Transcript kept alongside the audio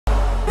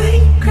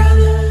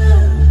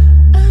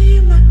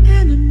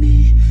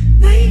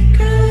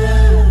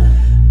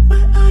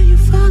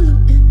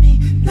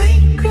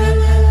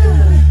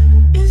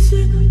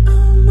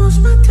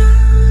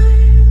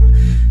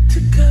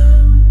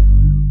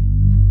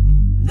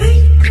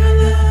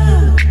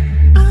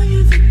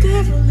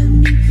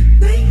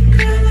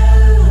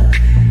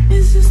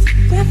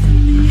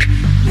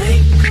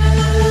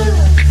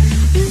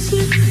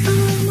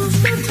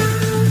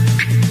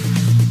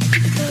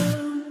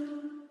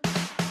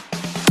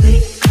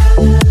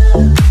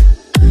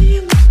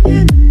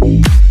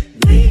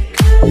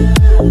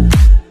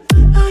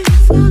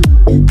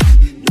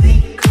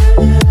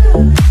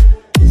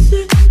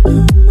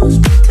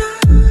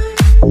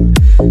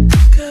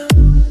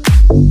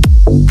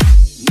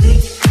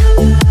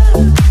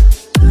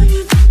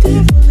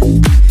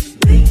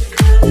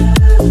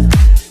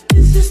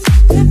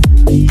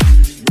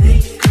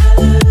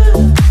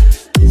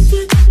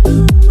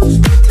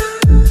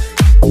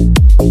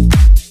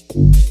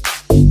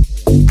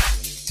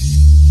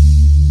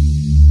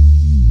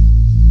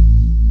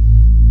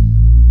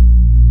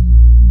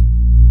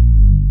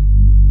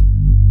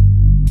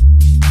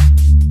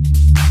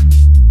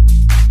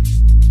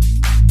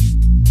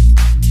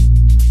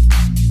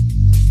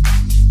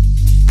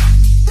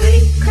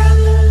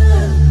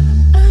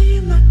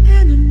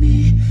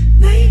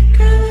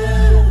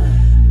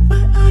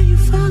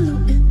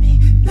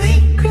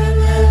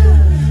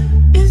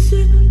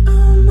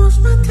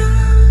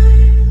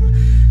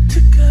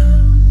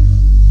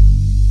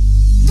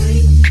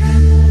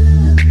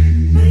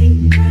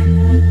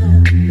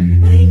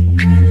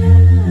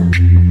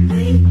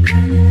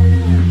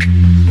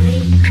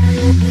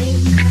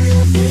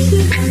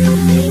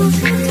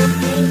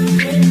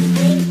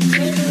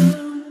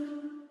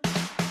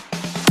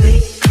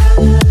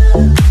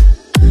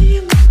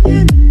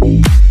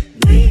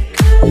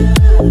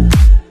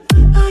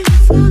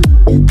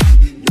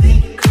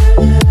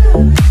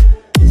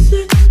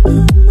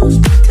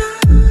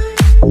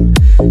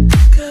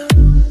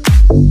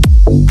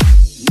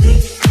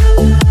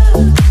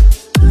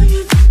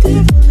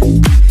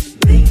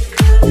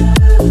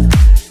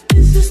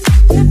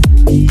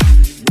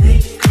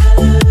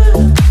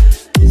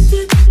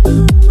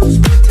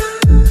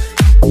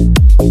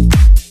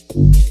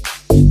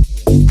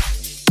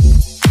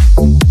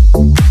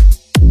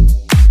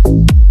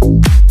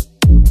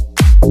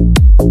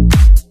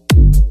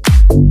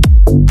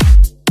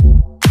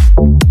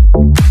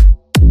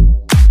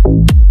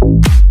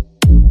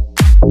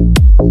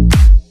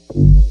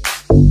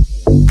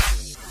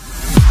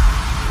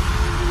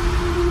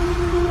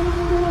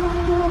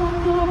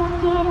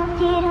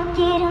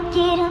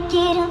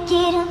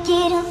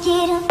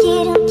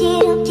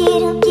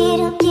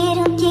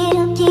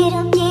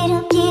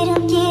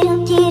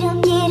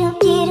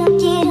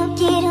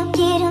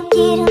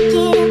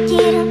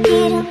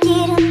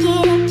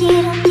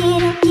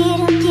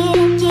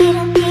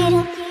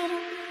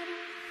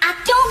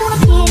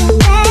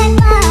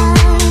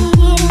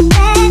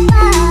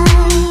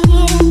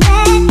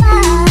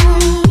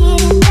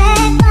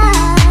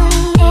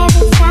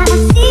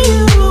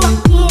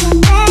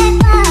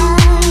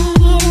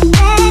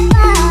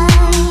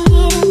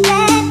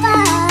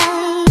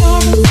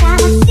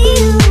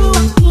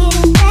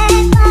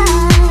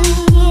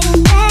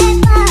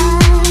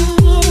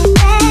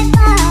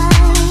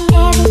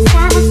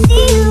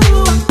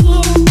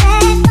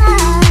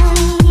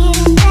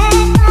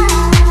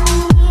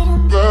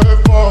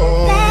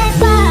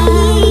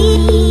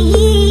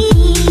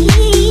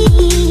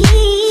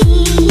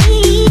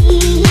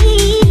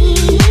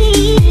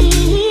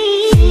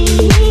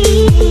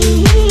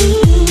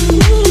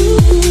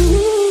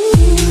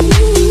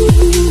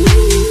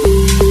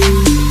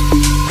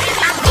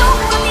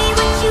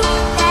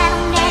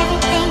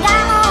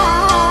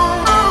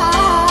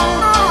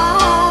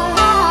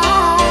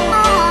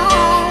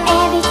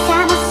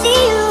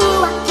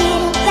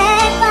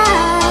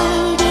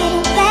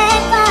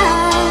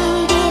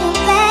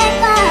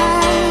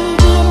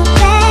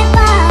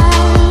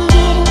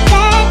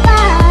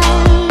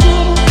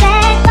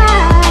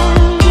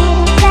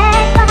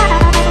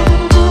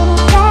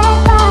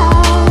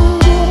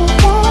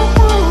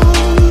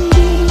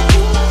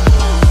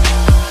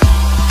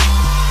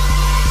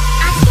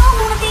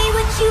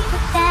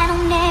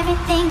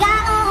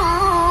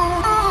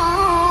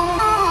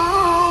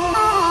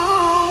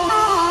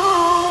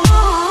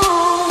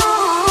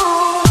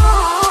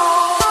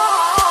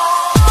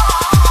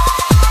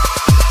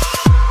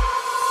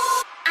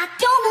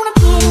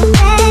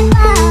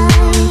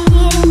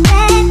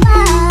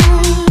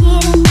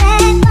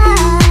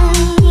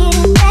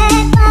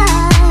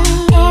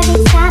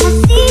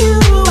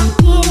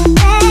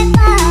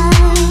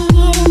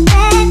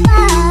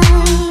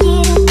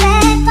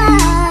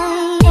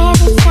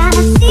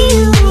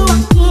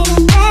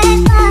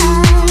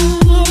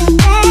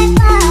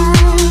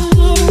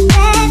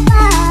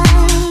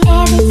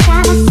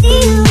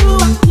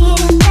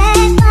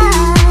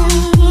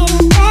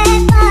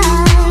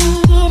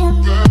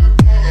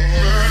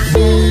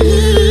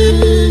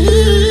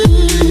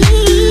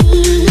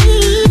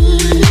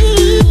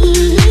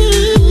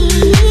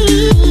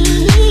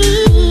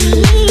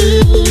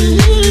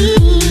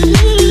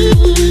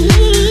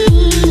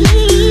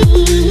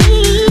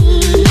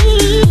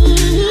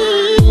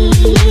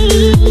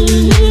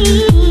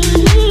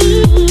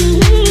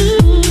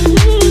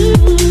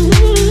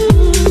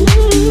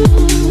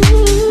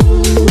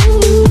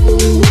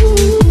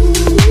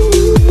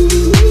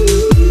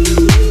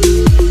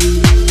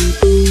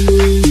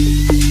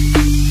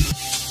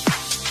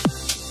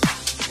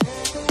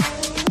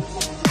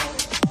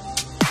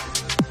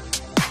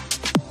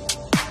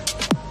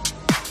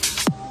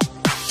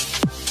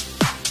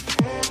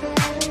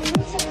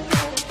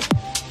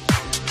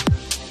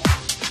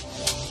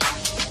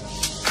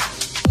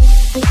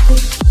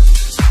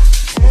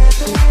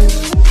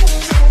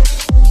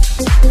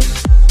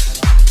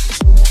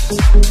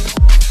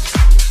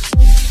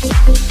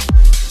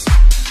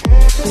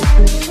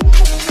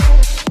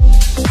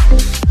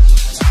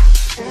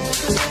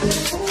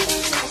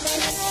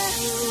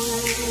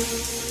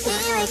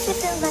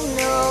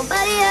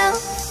nobody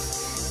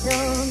else,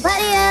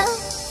 nobody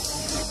else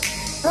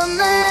but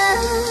my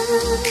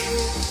love.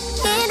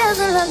 He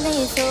doesn't love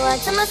me, so I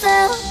tell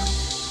myself,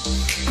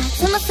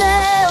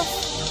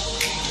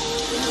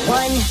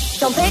 one,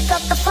 don't pick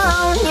up the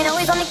phone, you know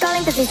he's only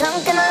calling cause he's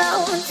drunk and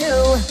alone.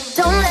 Two,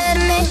 don't let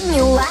him in,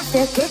 you have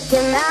to kick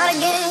him out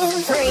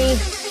again. Three,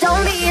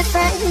 don't be his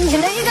friend, you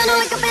know you're gonna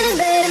wake up in his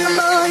bed in the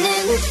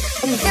morning.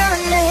 And if you're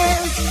under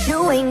him,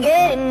 you ain't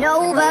getting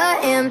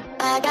over him.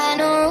 I got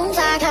no rules,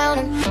 I count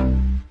him.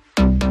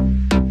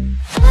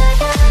 I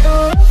got no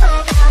rules,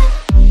 I count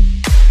him.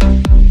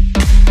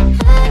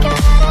 I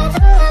gotta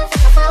do it for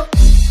myself.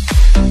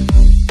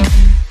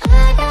 I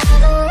got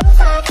no rules,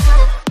 I count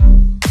him.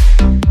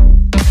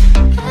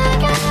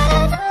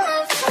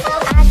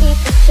 I keep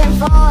pushing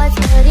forwards,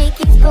 but he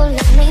keeps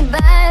pulling me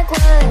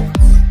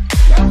backwards.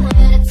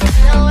 Nowhere to turn,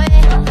 nowhere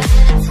to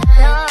turn.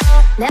 No.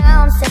 Now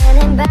I'm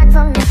standing back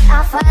from it,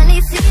 I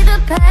finally see the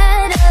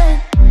pattern.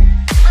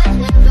 I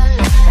never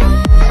learned.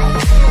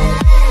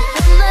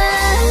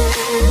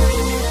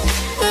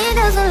 He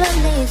doesn't love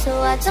me, so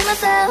I tell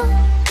myself,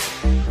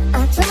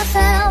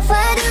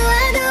 I do.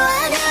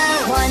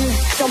 One,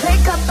 don't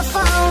pick up the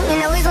phone, you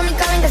know he's only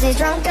calling cause he's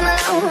drunk and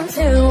alone.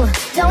 Two,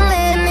 don't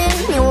let him in,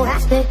 you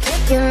have to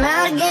kick him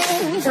out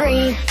again.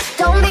 Three,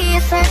 don't be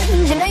his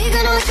friend, you know you're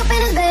gonna wake up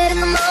in his bed in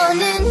the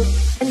morning.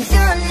 And if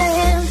you're under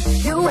him,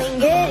 you ain't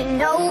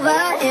getting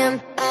over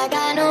him. I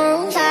got no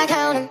rules, I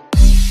count him.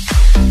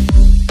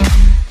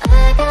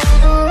 I got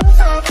no rules,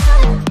 I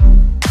count him.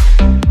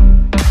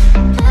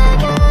 I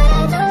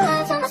gotta do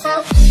it to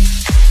myself.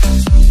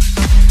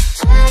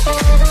 I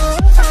got no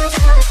rules, I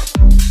count him.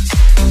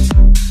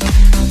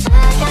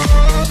 I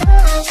gotta do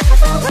it to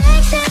myself.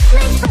 Break this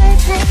makes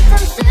perfect,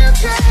 I'm still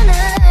trying to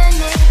learn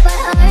it by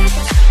heart.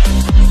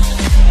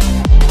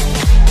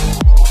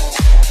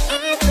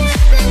 It's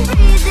been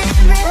breathing,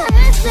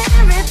 rehearse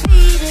and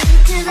repeat it,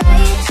 cause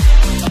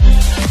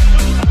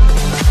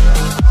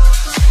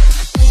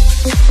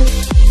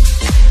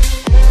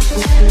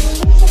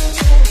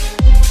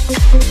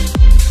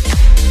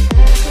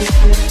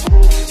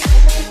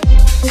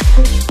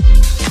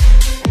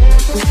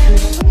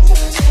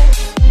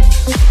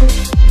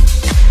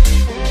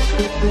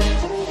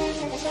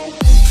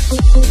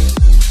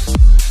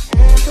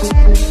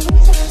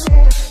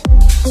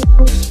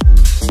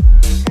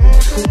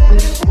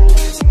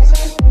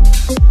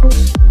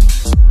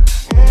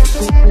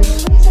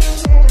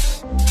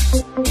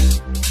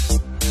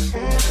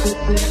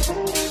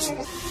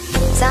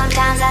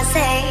sometimes I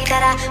say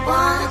that I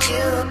want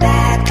you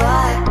back,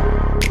 but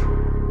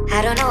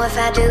I don't know if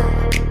I do.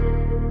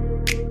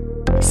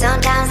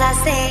 Sometimes I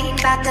think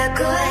about the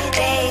good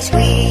days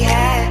we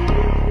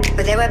had,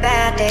 but there were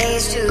bad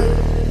days too.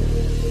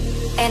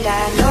 And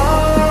I know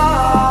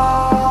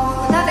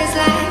love is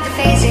like the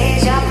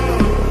phases of the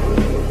moon.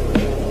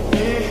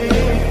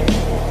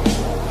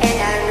 And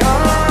I know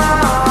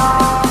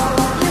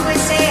you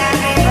would say I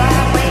gave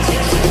up way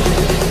too soon.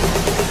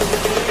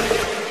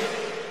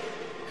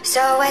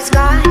 So it's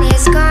gone,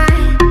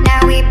 now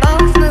we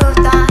both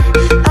moved on.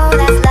 Oh,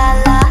 that's la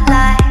la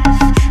life,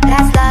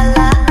 that's la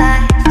la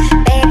life.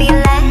 Baby,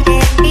 let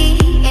it be,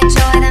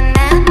 enjoy the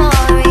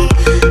memory.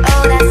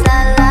 Oh, that's la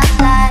la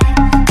life,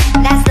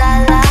 that's la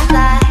la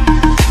life.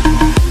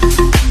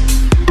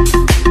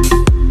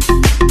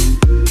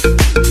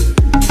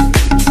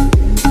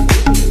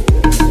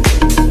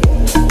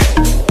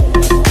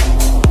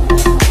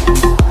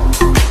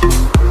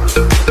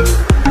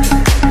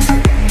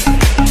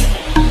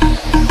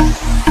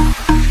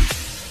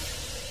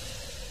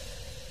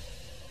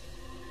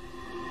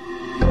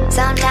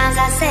 Sometimes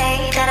I say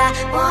that I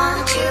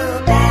want you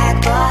back,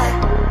 but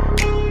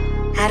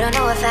I don't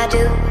know if I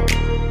do.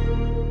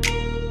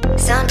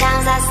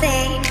 Sometimes I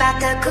think about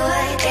the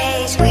good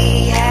days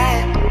we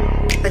had,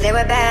 but there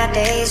were bad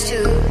days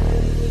too.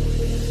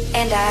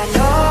 And I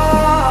know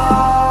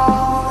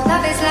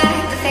love is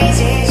like the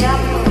phases of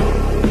the moon.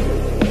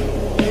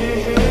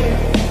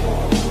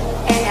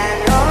 And I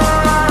know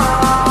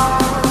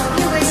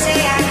you would say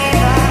I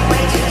gave up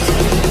way too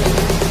soon.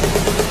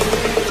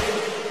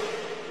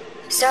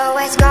 So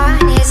it's gone,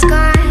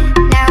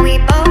 now we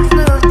both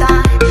moved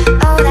on.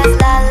 Oh, that's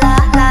la la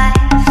life,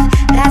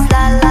 that's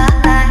la la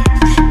life.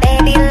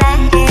 Baby, let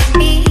it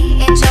be,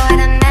 enjoy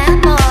the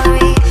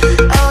memory.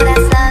 Oh,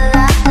 that's la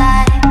la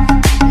life,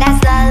 that's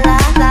la la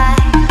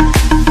life.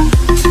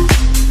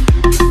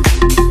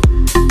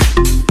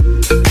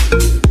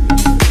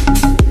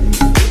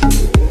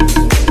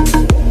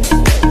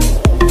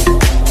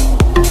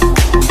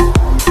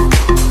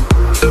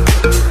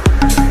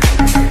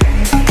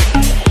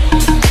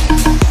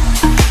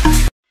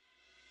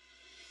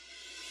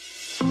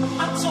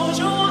 I told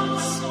you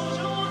once,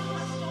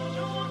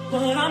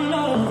 but I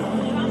know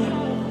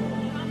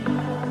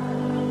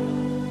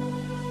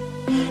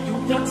you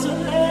got to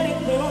let it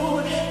go.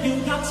 You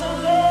got to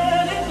let